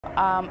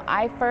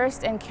I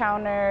first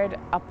encountered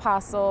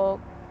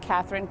Apostle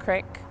Kathryn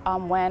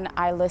when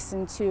I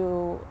listened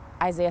to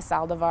Isaiah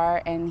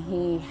Saldivar, and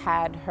he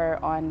had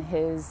her on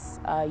his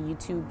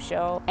YouTube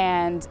show.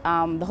 And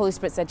the Holy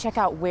Spirit said, check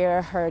out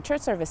where her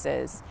church service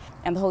is.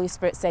 And the Holy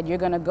Spirit said, you're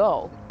going to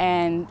go.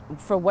 And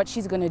for what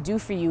she's going to do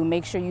for you,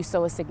 make sure you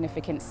sow a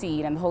significant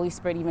seed. And the Holy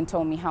Spirit even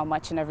told me how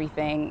much and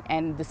everything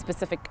and the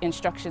specific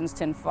instructions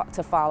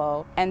to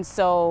follow. And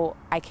so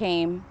I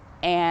came.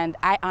 And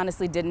I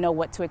honestly didn't know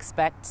what to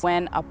expect.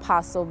 When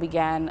Apostle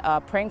began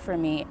praying for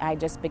me, I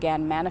just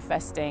began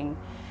manifesting.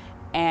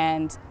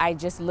 And I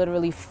just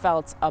literally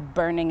felt a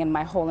burning in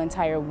my whole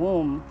entire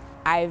womb.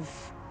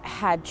 I've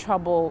had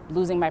trouble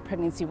losing my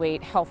pregnancy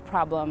weight, health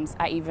problems.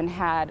 I even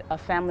had a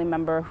family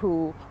member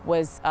who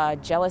was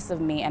jealous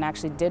of me and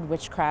actually did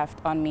witchcraft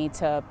on me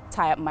to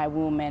tie up my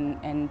womb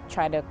and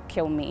try to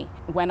kill me.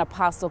 When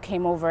Apostle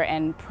came over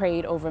and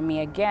prayed over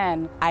me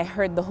again, I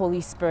heard the Holy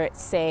Spirit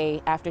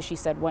say, after she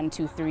said 1,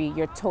 2, 3,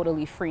 you're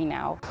totally free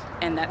now.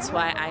 And that's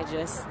why I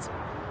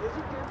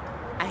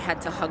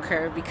had to hug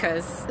her,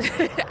 because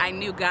I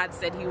knew God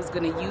said he was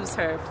going to use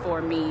her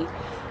for me.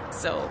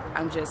 So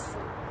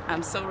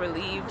I'm so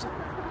relieved,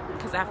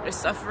 because after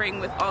suffering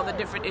with all the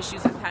different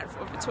issues I've had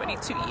for over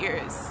 22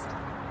 years,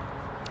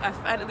 I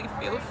finally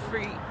feel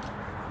free.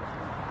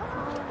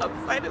 I'm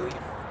finally.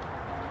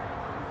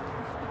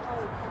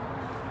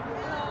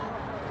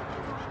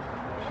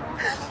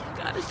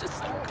 God is just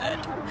so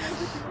good.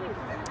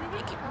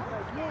 Thank you.